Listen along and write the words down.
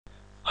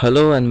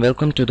Hello and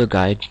welcome to the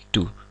guide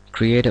to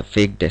create a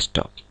fake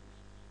desktop.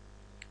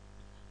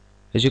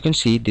 As you can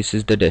see, this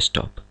is the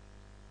desktop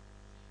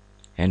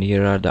and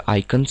here are the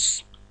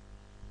icons.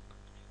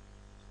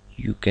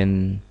 You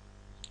can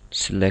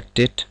select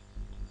it,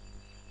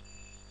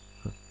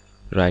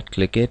 right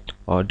click it,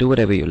 or do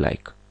whatever you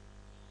like.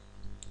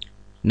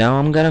 Now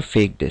I'm gonna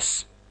fake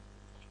this.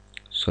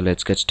 So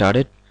let's get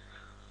started.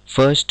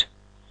 First,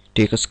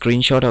 take a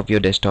screenshot of your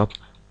desktop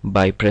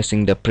by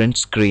pressing the print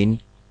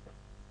screen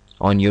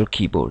on your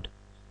keyboard.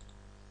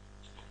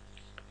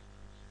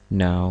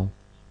 Now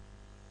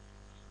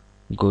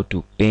go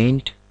to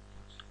Paint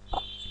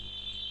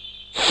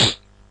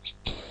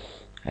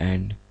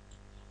and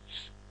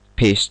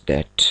paste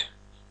that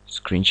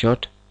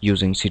screenshot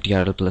using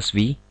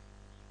Ctrl+V.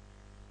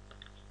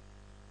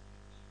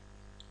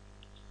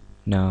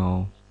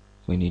 Now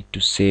we need to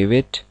save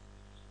it.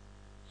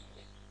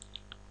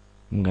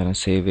 I'm gonna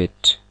save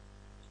it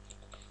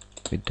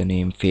with the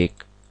name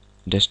fake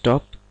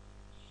desktop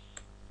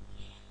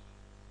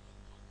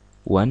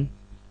 1.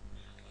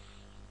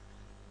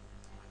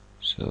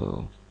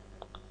 So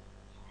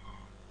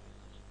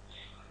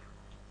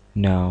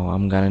now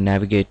I'm gonna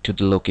navigate to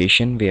the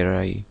location where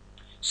I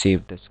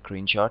saved the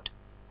screenshot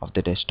of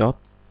the desktop.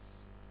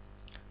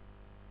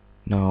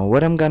 Now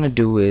what I'm gonna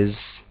do is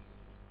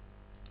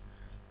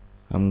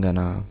I'm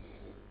gonna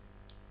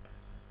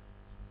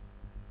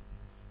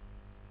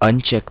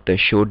uncheck the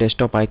show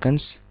desktop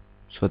icons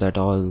so that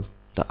all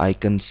the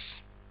icons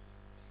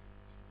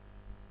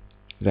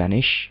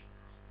vanish.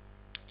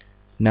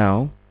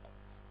 Now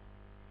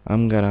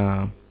I'm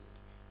gonna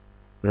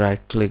right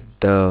click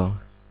the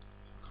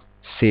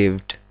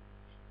saved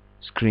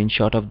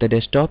screenshot of the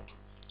desktop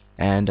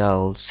and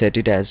I'll set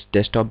it as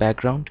desktop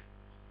background.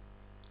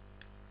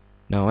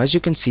 Now as you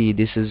can see,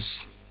 this is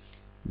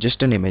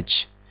just an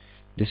image,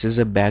 this is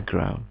a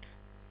background,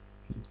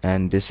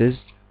 and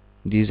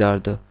these are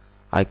the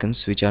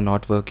icons which are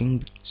not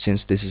working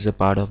since this is a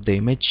part of the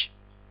image,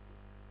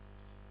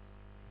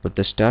 but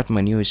the start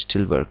menu is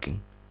still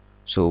working.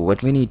 So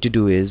what we need to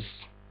do is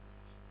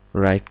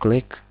right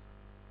click,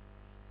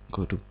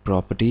 go to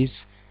properties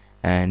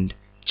and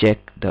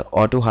check the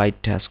auto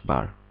hide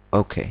taskbar.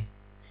 Okay,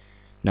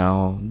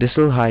 now this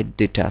will hide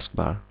the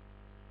taskbar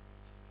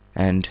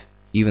and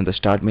even the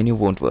start menu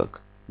won't work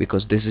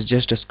because this is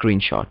just a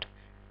screenshot,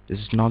 this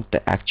is not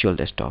the actual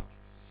desktop.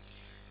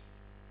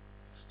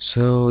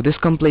 So this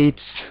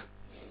completes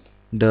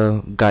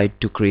the guide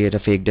to create a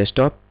fake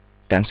desktop.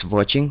 Thanks for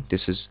watching.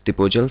 This is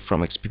Dipojal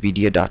from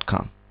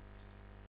xppedia.com.